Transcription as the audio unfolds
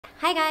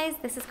Hi guys,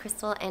 this is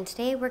Crystal and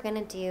today we're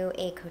gonna do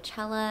a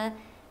Coachella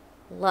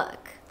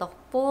look, the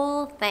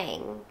full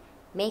thing.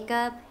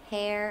 Makeup,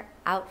 hair,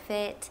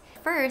 outfit.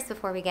 First,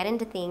 before we get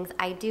into things,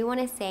 I do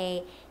wanna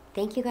say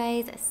thank you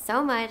guys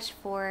so much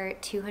for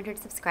 200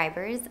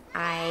 subscribers.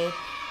 I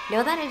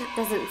know that it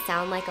doesn't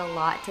sound like a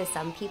lot to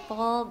some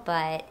people,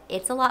 but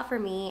it's a lot for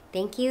me.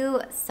 Thank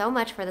you so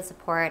much for the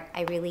support.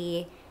 I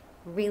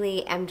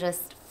really am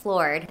just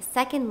floored.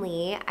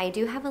 Secondly, I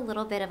do have a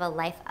little bit of a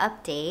life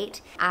update.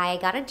 I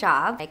got a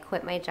job. I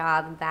quit my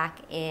job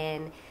back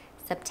in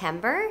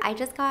September. I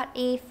just got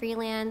a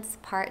freelance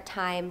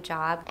part-time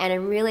job and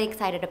I'm really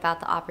excited about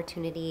the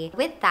opportunity.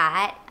 With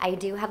that, I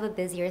do have a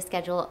busier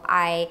schedule.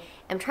 I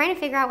am trying to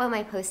figure out what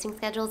my posting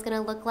schedule is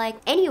gonna look like.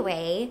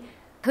 Anyway,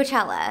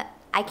 Coachella.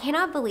 I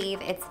cannot believe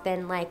it's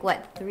been like,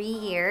 what, 3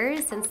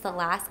 years since the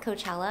last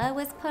Coachella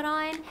was put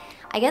on?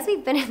 I guess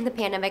we've been in the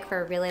pandemic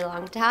for a really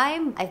long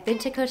time. I've been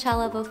to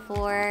Coachella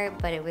before,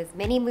 but it was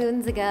many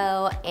moons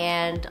ago,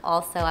 and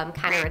also I'm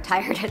kind of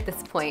retired at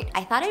this point.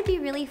 I thought it'd be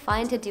really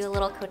fun to do a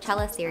little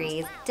Coachella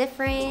series.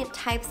 Different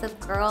types of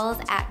girls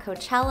at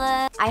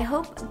Coachella. I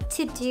hope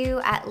to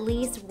do at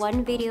least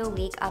one video a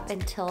week up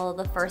until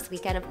the first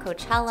weekend of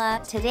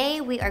Coachella.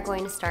 Today we are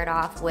going to start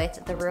off with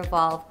the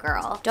Revolve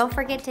Girl. Don't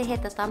forget to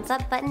hit the thumbs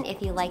up button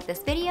if you like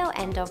this video,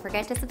 and don't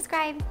forget to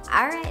subscribe.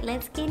 All right,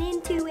 let's get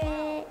into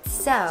it.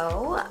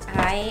 So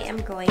I am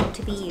going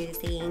to be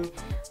using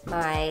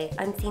my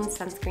Unseen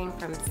sunscreen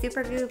from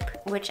Supergoop,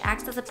 which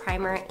acts as a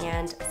primer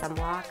and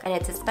sunblock, and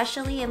it's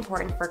especially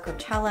important for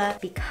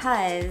Coachella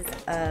because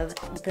of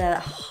the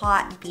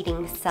hot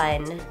beating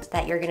sun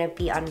that you're gonna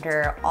be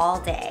under all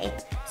day.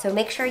 So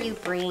make sure you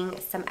bring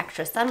some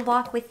extra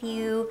sunblock with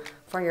you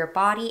for your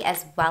body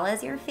as well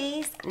as your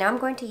face. Now I'm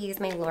going to use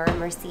my Laura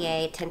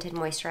Mercier Tinted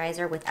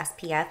Moisturizer with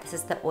SPF. This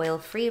is the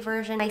oil-free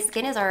version. My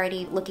skin is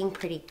already looking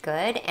pretty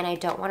good and I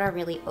don't wanna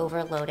really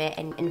overload it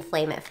and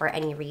inflame it for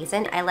any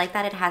reason. I like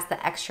that it has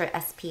the extra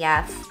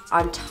SPF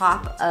on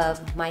top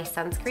of my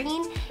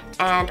sunscreen,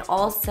 and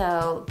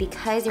also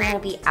because you're gonna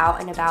be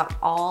out and about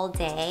all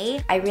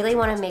day, I really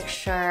wanna make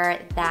sure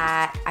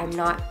that I'm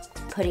not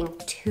putting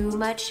too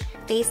much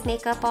face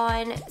makeup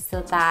on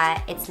so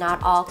that it's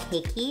not all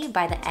cakey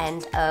by the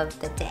end of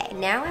the day.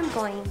 Now I'm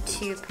going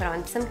to put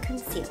on some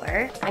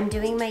concealer. I'm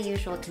doing my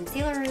usual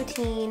concealer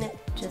routine,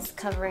 just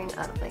covering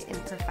up my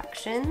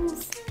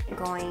imperfections. I'm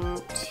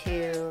going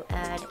to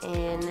add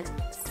in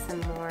some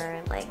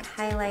more like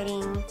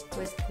highlighting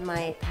with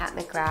my Pat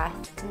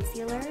McGrath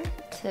concealer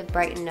to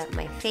brighten up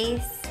my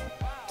face.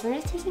 I'm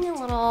just taking a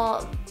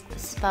little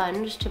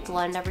sponge to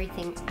blend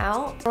everything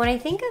out. When I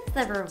think of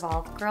the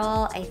Revolve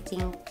Girl, I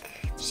think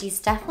she's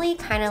definitely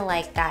kind of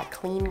like that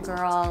clean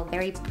girl,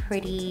 very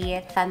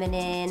pretty,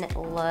 feminine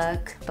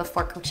look.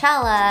 Before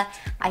Coachella,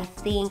 I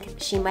think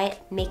she might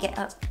make it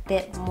a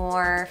bit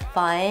more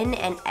fun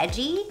and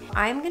edgy.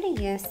 I'm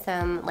gonna use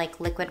some like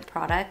liquid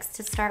products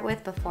to start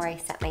with before I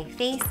set my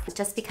face,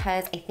 just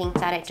because I think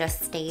that it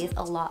just stays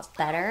a lot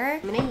better.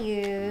 I'm gonna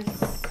use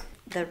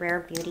the Rare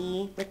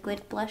Beauty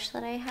liquid blush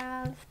that I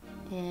have,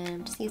 and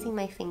I'm just using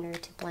my finger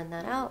to blend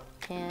that out,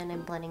 and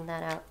I'm blending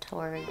that out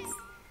towards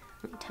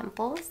my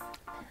temples.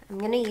 I'm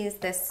gonna use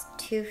this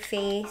Too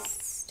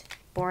Faced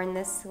Born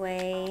This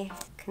Way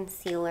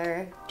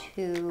concealer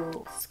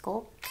to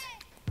sculpt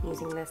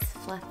using this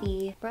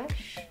fluffy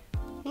brush.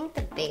 I think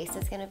the base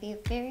is gonna be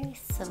very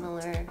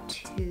similar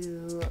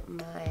to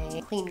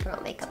my clean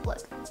girl makeup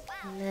look.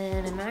 And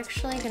then I'm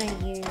actually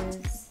gonna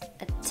use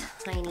a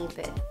tiny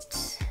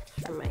bit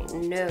for my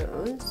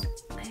nose.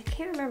 I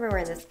can't remember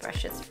where this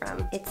brush is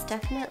from. It's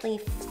definitely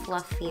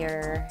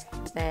fluffier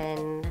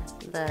than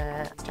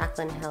the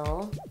Jaclyn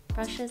Hill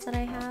brushes that I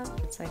have,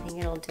 so I think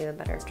it'll do a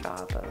better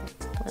job of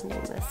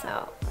blending this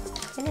out.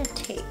 I'm gonna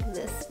take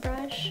this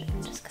brush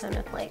and just kind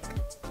of like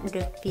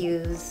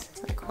diffuse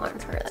the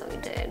contour that we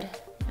did.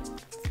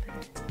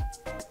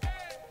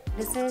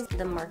 This is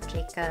the Marc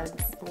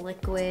Jacobs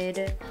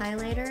liquid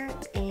highlighter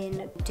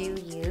in Do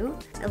You.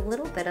 A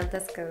little bit of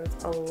this goes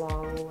a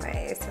long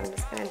way, so I'm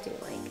just gonna do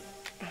like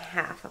a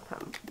half a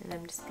pump. And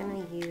I'm just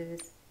gonna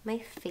use my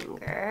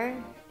finger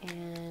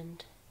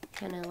and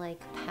kind of like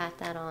pat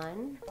that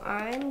on.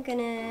 I'm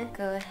gonna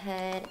go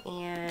ahead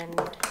and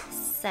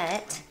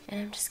set,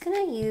 and I'm just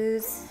gonna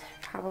use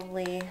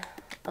probably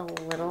a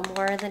little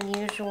more than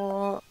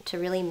usual to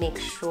really make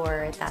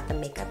sure that the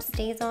makeup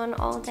stays on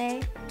all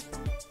day.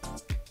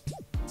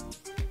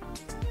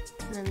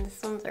 And then this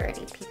one's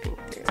already peeking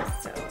through,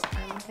 so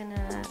I'm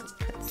gonna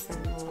put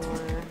some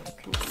more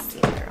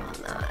concealer on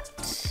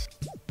that.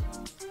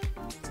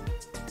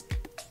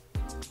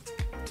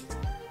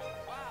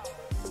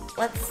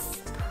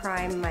 Let's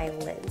prime my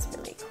lids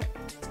really quick.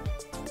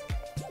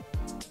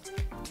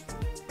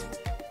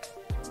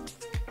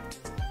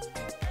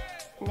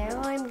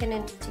 Now I'm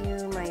gonna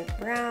do my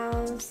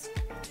brows.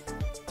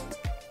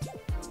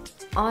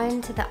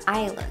 On to the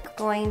eye look.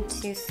 Going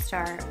to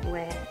start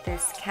with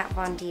this Kat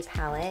Von D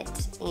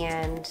palette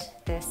and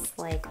this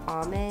like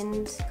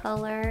almond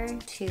color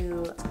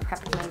to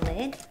prep my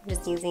lid. I'm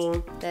just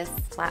using this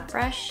flat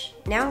brush.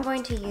 Now I'm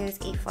going to use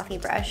a fluffy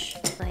brush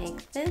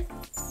like this,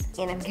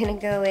 and I'm gonna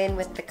go in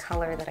with the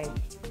color that I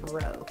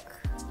broke.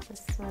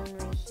 This one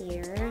right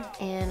here.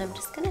 And I'm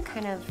just gonna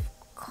kind of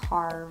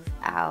carve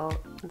out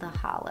the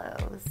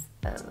hollows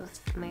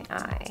of my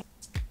eye.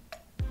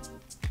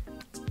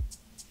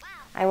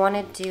 I want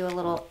to do a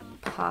little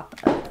pop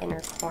of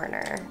inner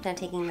corner. Now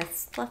taking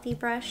this fluffy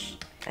brush,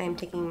 I'm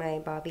taking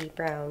my Bobbi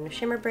Brown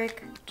shimmer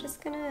brick.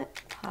 Just gonna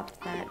pop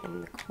that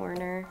in the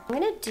corner. I'm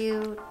gonna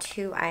do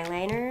 2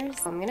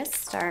 eyeliners. I'm gonna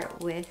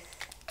start with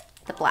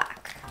the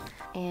black.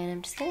 And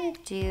I'm just gonna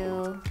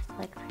do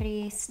like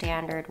pretty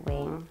standard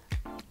wing.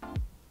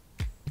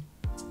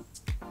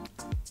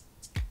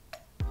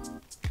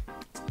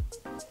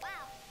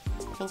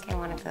 I think I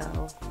want to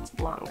go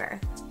longer.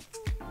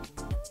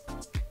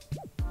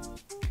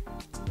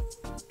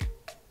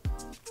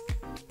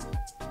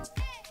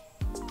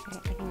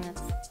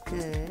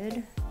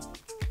 Good.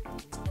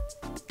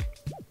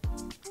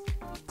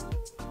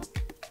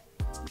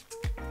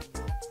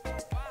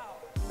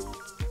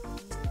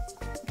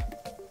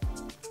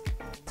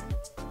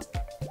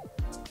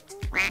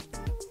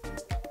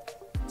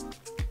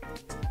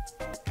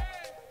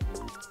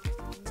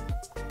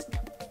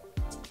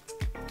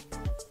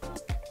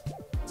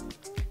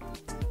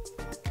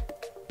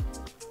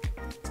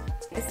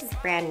 This is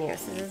brand new,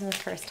 so this is the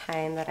first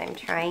time that I'm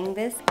trying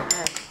this.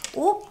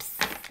 Oops,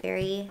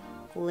 very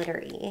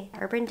glittery.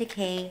 Urban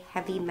Decay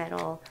Heavy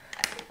Metal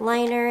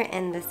liner,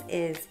 and this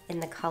is in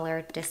the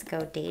color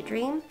Disco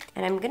Daydream.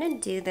 And I'm gonna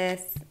do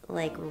this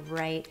like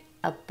right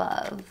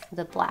above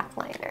the black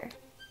liner.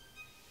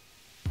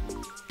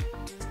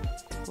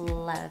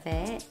 Love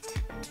it.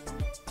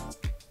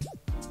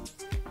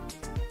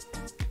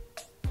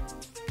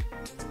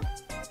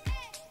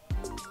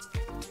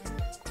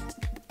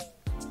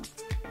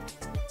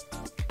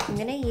 I'm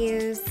gonna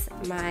use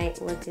my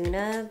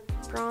Laguna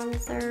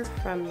bronzer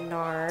from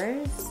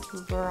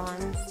NARS,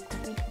 bronze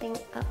everything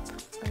up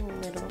a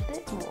little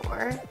bit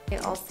more.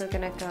 I'm also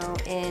gonna go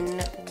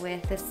in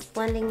with this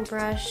blending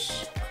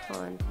brush,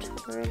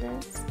 contour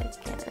this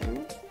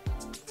again.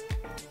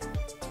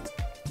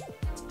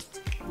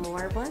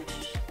 More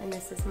blush, and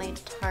this is my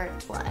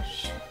Tarte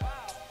blush.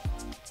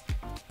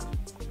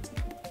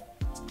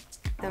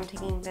 I'm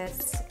taking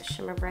this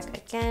shimmer brick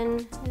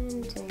again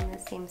and doing the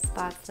same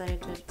spots that I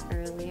did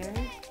earlier.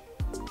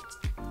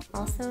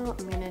 Also,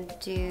 I'm gonna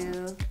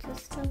do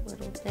just a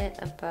little bit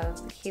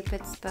above the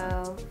Cupid's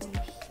bow,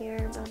 right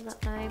here above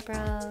the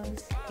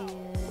eyebrows,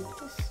 and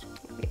just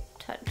maybe a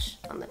touch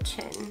on the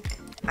chin.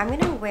 I'm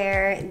gonna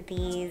wear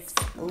these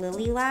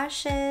Lily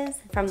lashes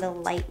from the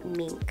Light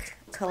Mink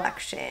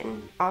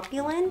collection.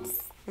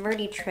 Opulence. I've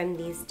already trimmed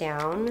these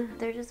down.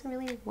 They're just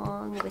really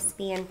long,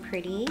 wispy, and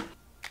pretty.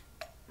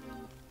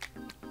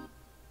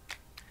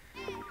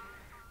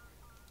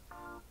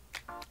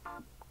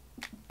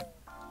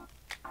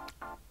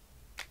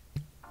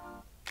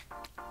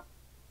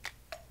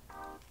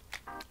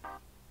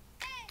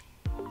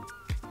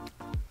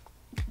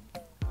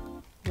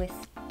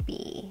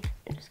 Wispy.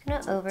 I'm just gonna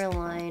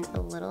overline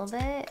a little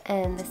bit,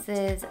 and this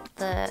is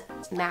the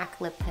MAC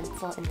lip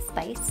pencil in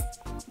Spice.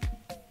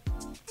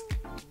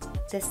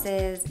 This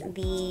is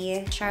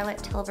the Charlotte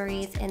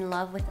Tilbury's In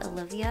Love with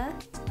Olivia,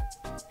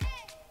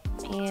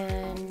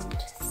 and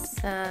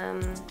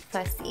some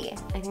Fussy.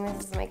 I think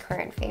this is my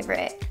current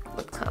favorite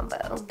lip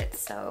combo.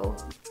 It's so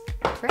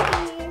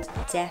pretty.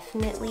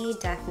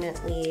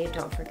 Definitely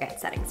don't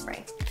forget setting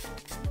spray.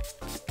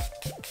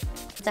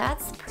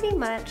 That's pretty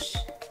much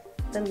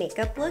the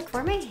makeup look.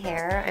 For my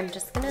hair, I'm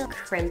just gonna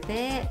crimp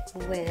it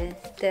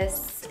with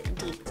this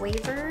deep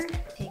waver.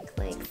 Take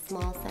like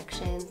small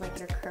sections like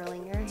you're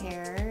curling your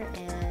hair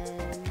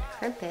and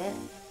crimp it.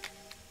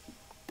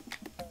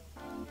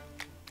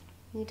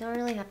 You don't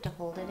really have to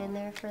hold it in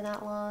there for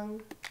that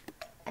long.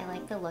 I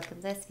like the look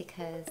of this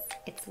because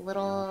it's a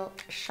little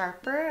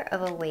sharper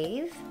of a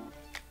wave.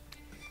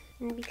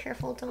 And be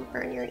careful, don't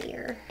burn your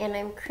ear. And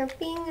I'm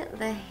crimping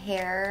the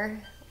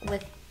hair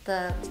with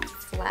the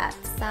flat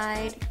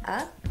side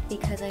up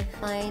because I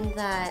find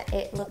that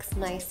it looks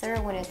nicer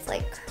when it's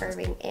like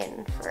curving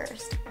in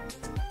first.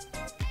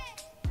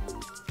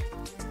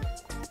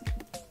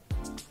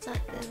 That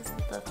is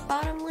the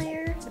bottom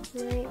layer.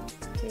 I might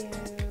do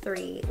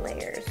 3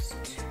 layers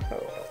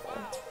total.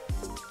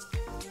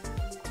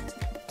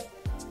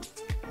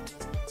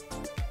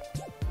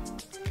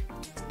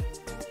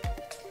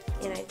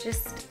 And I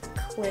just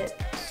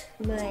clipped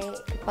my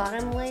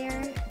bottom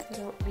layer so I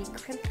don't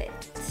re-crimp it.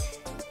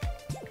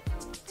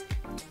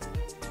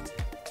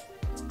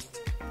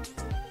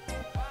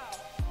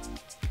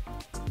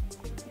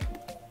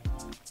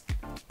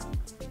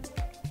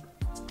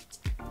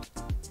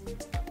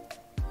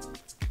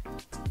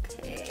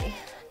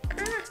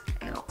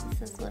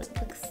 This is what it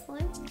looks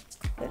like.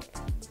 Clip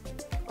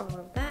all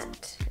of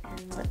that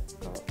and let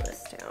all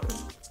this down.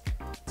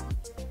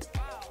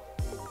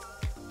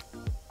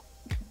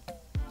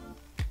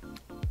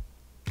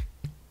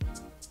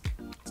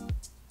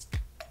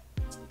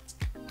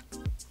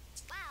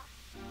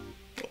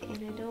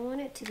 And I don't want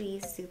it to be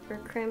super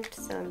crimped,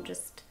 so I'm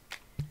just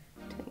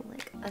doing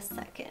like a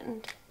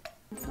second.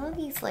 And some of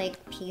these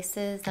like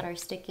pieces that are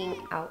sticking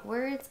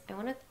outwards, I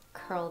want to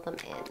curl them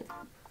in.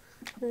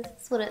 This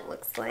is what it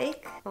looks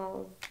like,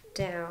 all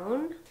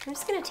down. I'm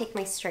just gonna take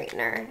my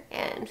straightener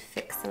and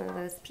fix some of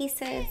those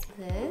pieces.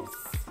 This.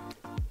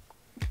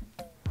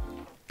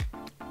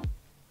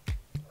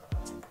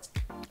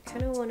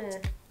 Kind of want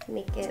to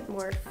make it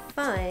more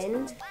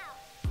fun.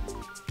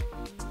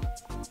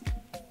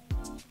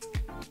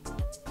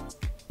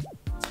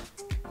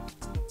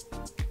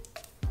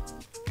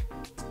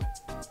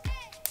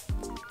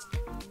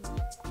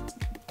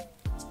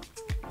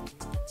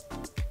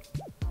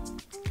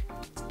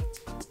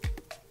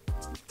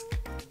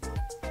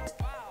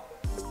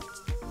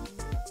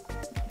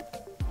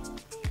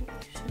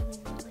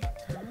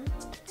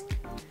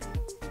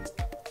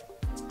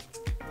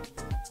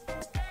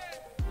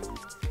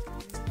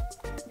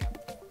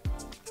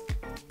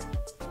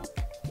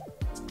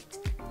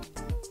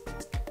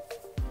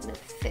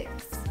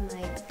 Fix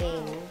my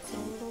bangs a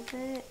little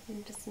bit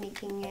and just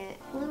making it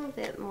a little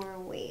bit more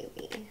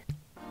wavy.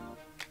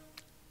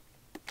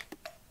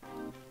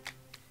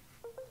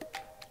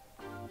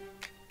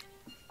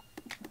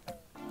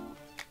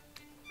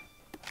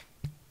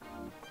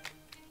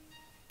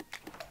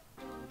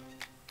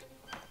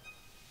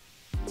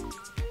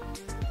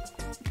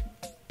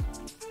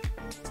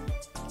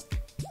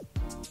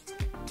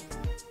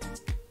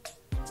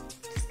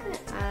 Just gonna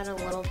add a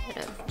little bit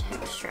of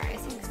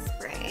texturizing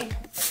spray.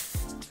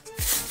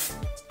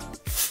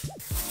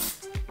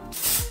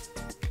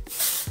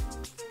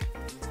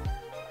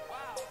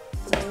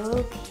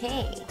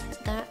 Okay,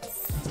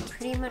 that's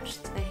pretty much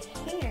the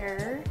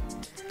hair.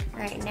 All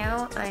right,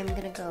 now I'm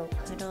gonna go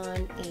put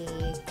on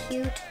a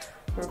cute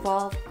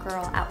Revolve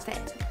Girl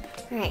outfit.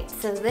 All right,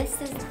 so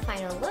this is the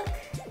final look.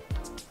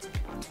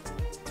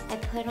 I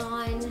put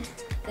on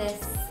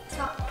this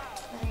top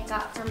that I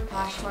got from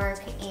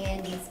Poshmark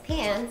and these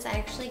pants I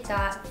actually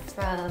got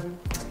from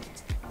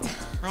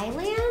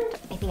Thailand.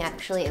 I think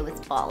actually it was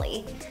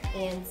Bali.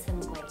 And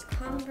some white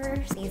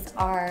Converse. These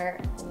are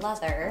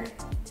leather.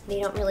 They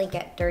don't really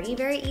get dirty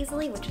very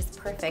easily, which is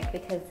perfect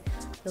because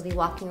you'll be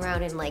walking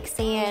around in like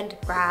sand,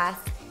 grass,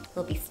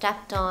 you'll be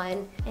stepped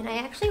on. And I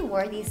actually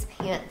wore these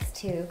pants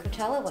to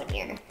Coachella one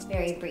year.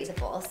 Very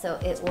breathable, so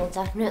it will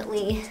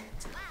definitely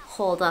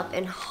hold up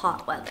in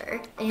hot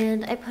weather.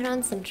 And I put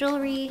on some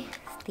jewelry,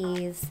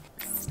 these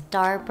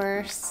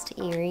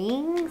starburst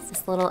earrings,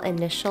 this little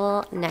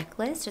initial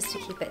necklace just to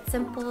keep it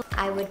simple.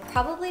 I would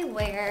probably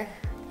wear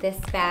this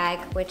bag,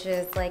 which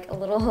is like a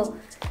little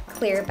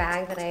clear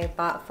bag that I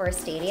bought for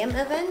stadium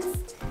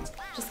events.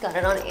 Just got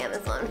it on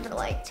Amazon for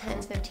like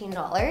 $10,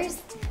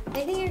 $15. I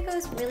think it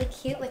goes really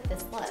cute with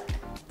this look.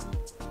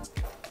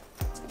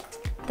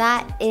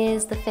 That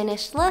is the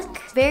finished look.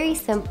 Very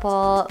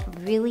simple,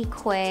 really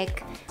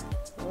quick,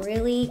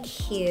 really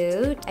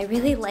cute. I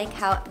really like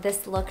how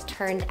this look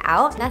turned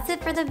out. That's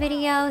it for the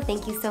video.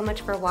 Thank you so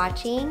much for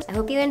watching. I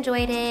hope you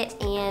enjoyed it,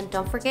 and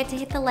don't forget to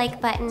hit the like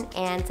button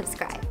and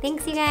subscribe.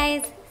 Thanks, you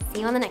guys. See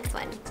you on the next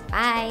one.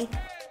 Bye.